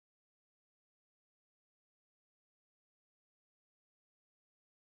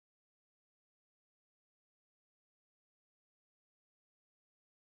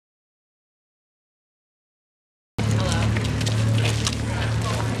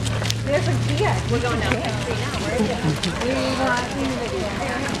There's a Kia. We're going down the street now. Where is it?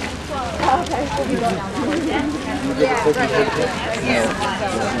 Okay, so we go down that way. Yeah,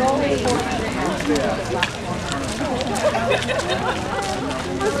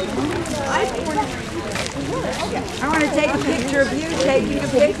 I want to take a picture of you taking a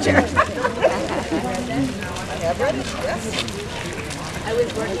picture. I was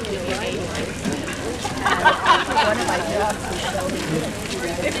working in the one of my jobs.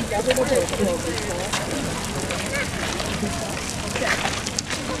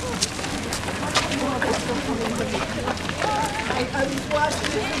 I was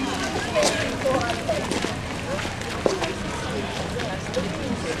watching this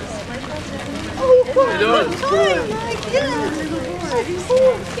oh, good. Hi, my goodness.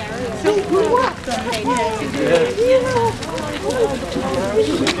 So grew up.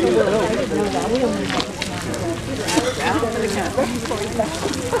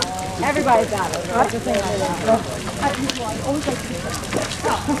 Everybody's got it. That's the thing I love.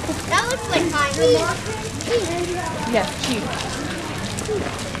 That looks like mine. Yes, cheap.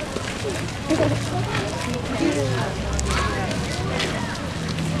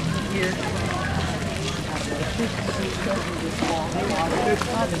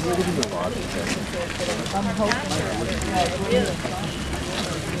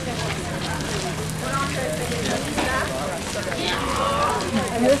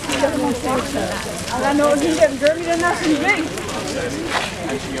 And this is the section. And I know if you get dirty, then that's big.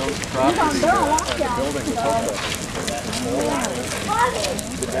 And she owns the property. The building was over.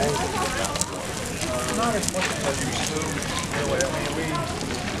 Not as much as you assume.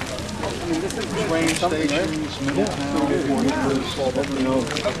 This is train stations, Middletown,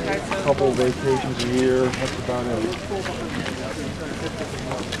 a couple vacations a year. That's about it.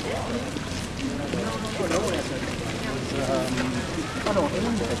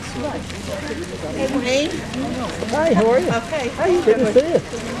 Hey, Wayne. Hi, how are you? Okay. Hi, good to see you.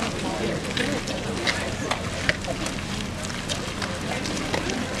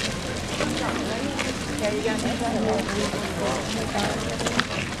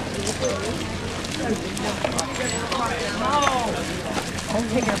 I'm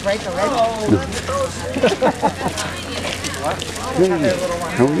taking a break already. Hey,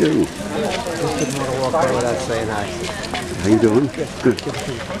 how are you? Just didn't want to walk by without saying hi. How you doing? Good.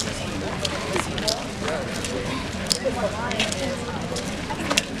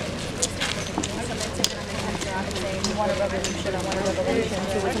 You want a revolution, I want a revolution.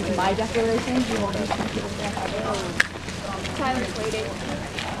 So listen to my declarations, you want to silence waiting.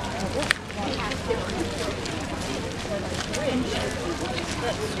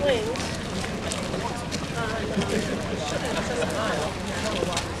 That swings.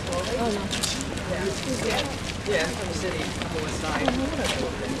 Yeah, I'm from the city, on the west side.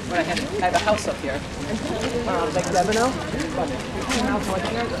 But I have a house up here. Like Devino.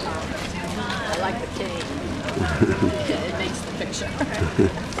 I like the cane. Yeah, it makes the picture.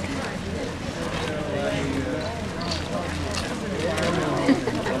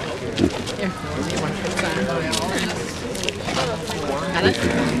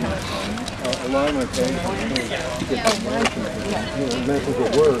 A lot of my patients methods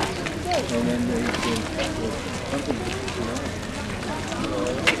at work, and then they companies,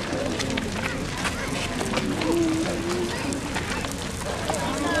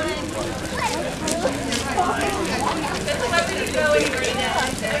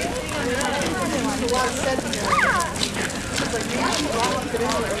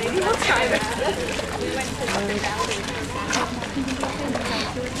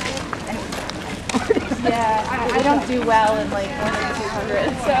 Yeah, I don't do well in like 1 or 200,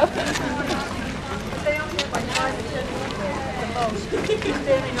 so.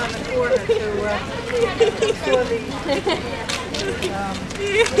 Standing on the corner to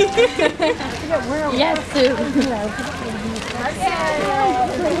Yes, Sue.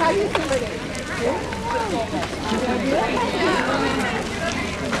 How do you feel it?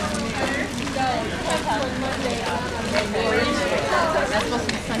 That's supposed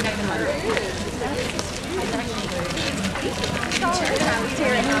to be Sunday to Monday.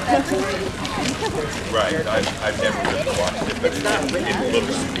 Right, I've never really watched it, but it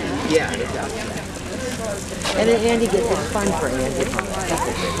looks cool. Yeah, it does. And then Andy gets it fun for Andy.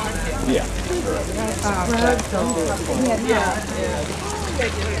 Yeah.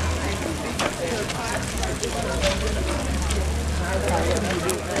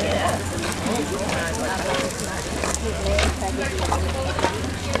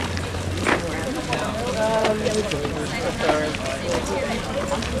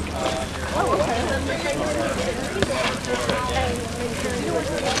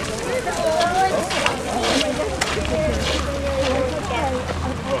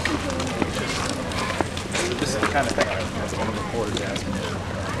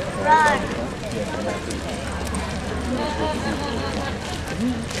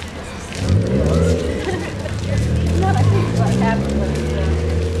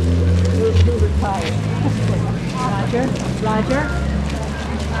 Roger?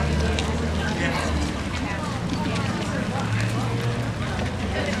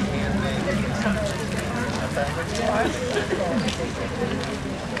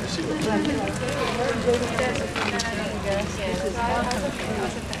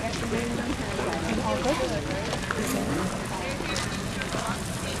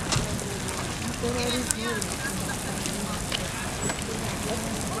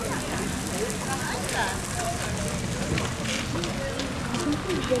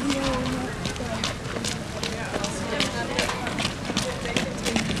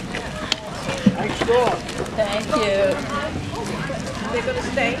 Thank you. They're gonna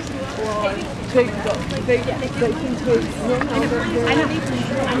stay.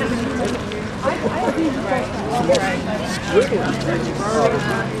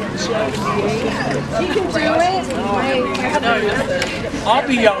 I'll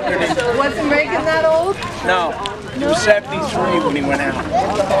be younger than Wasn't Reagan that old? no. He was 73 when he went out.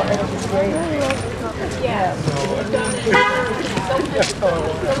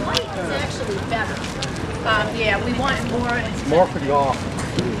 The light is actually better. Yeah, we want more. More for the off.